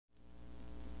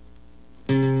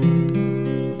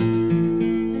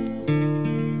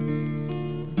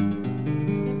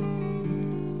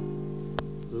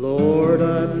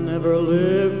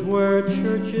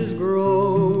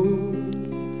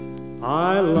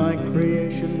like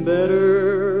creation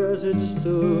better as it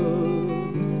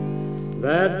stood.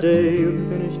 That day you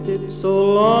finished it so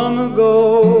long ago,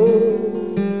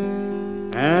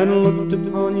 and looked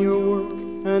upon your work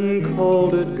and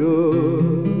called it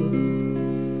good.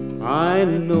 I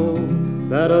know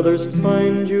that others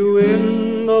find you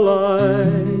in the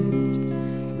light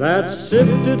that's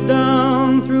sifted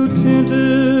down through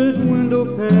tinted window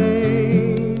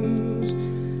panes,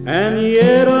 and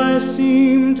yet I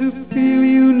seem to feel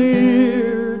you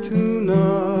near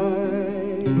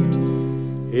tonight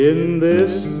in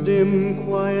this dim,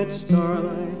 quiet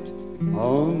starlight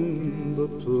on the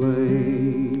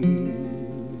plain.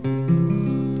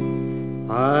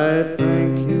 I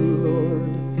thank you, Lord,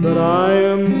 that I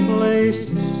am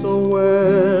placed so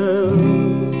well,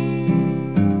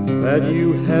 that you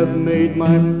have made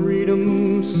my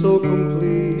freedom so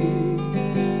complete,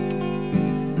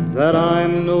 that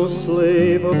I'm no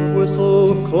slave of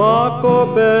whistle, clock, or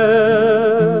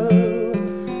bell,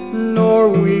 nor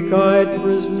weak-eyed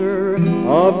prisoner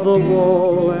of the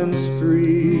wall and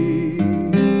street.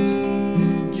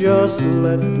 Just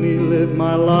let me live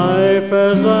my life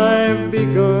as I've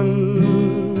begun,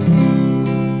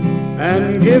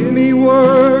 and give me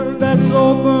work that's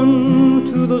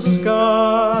open to the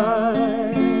sky.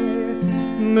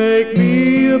 Make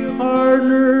me a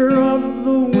partner of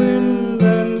the wind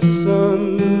and sun,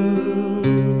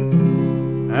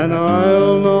 and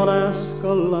I'll not ask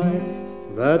a life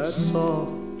that's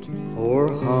soft or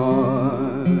high.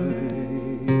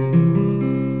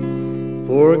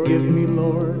 Forgive me,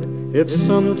 Lord, if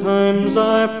sometimes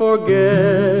I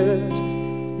forget.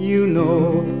 You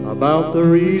know about the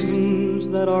reasons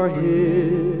that are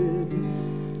hid.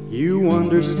 You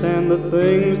understand the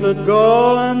things that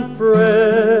gall and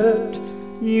fret.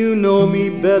 You know me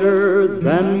better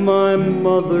than my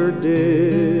mother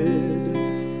did.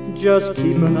 Just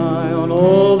keep an eye on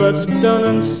all that's done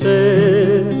and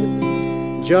said.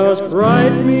 Just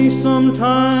write me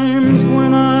sometimes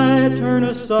when I turn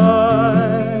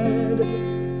aside,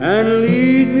 and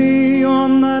lead me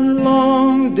on that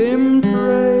long, dim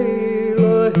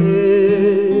trail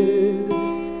ahead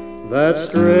that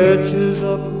stretches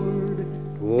up